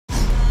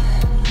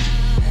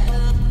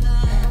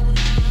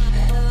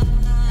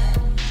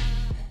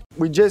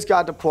We just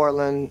got to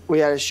Portland. We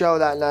had a show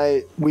that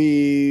night.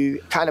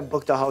 We kind of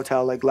booked a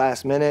hotel like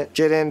last minute.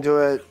 Get into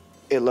it.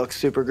 It looks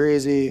super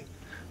greasy.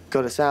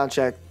 Go to sound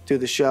check, do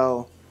the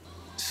show,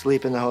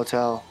 sleep in the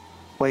hotel,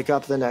 wake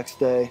up the next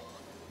day,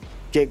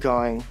 get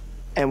going,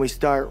 and we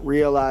start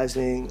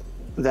realizing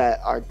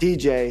that our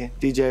DJ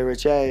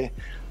Rich A,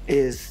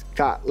 is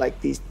got like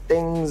these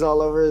things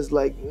all over his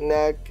like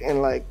neck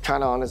and like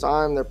kind of on his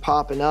arm. They're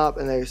popping up,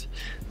 and there's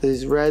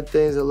these red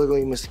things that look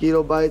like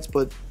mosquito bites.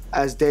 But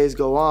as days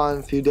go on,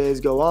 a few days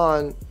go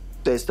on,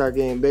 they start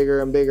getting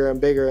bigger and bigger and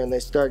bigger, and they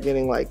start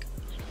getting like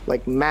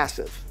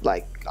massive.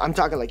 Like I'm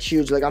talking like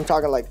huge. Like I'm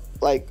talking like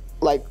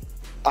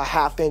a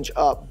half-inch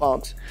up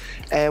bumps.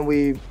 And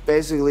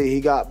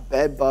he got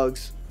bed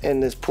bugs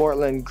in this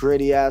Portland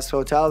gritty ass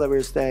hotel that we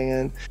were staying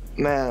in.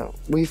 Man,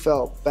 we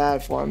felt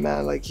bad for him,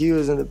 man. Like he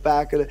was in the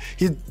back of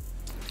he's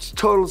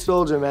total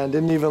soldier, man.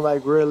 Didn't even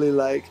like really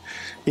like,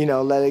 you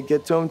know, let it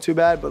get to him too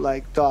bad. But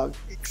like, dog,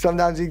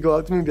 sometimes he'd go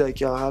up to me and be like,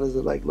 yo, how does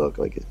it like look?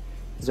 Like,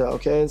 is it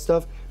okay and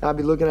stuff? And I'd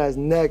be looking at his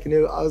neck, and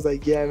I was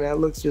like, yeah, man, it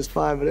looks just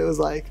fine. But it was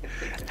like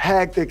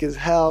hectic as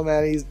hell,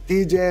 man. He's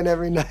DJing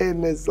every night,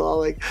 and it's all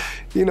like,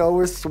 you know,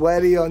 we're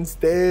sweaty on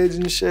stage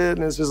and shit.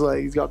 And it's just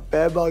like, he's got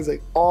bed bugs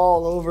like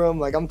all over him.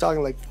 Like I'm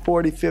talking like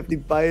 40, 50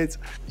 bites.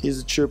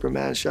 He's a trooper,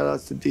 man. Shout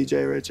outs to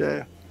DJ Rich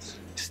A.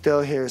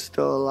 Still here,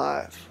 still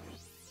alive.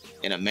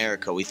 In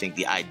America, we think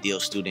the ideal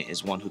student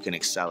is one who can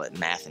excel at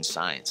math and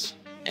science.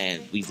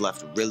 And we've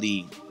left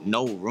really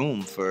no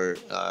room for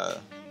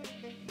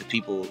the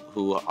people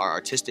who are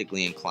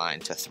artistically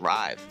inclined to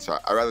thrive. So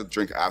I'd rather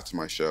drink after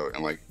my show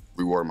and like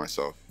reward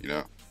myself, you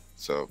know?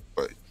 So,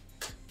 but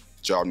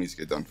job needs to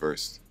get done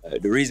first.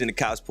 The reason the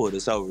cops pulled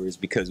us over is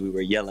because we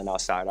were yelling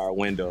outside our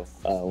window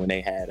when they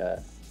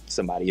had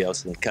somebody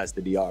else in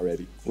custody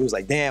already. We was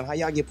like, damn, how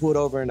y'all get pulled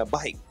over in a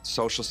bike?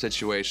 Social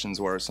situations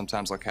where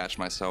sometimes I'll catch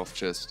myself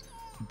just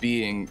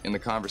being in the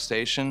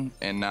conversation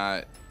and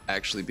not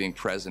actually being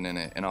present in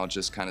it, and I'll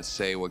just kind of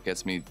say what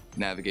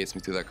navigates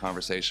me through that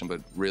conversation, but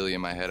really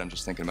in my head I'm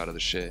just thinking about other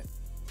shit.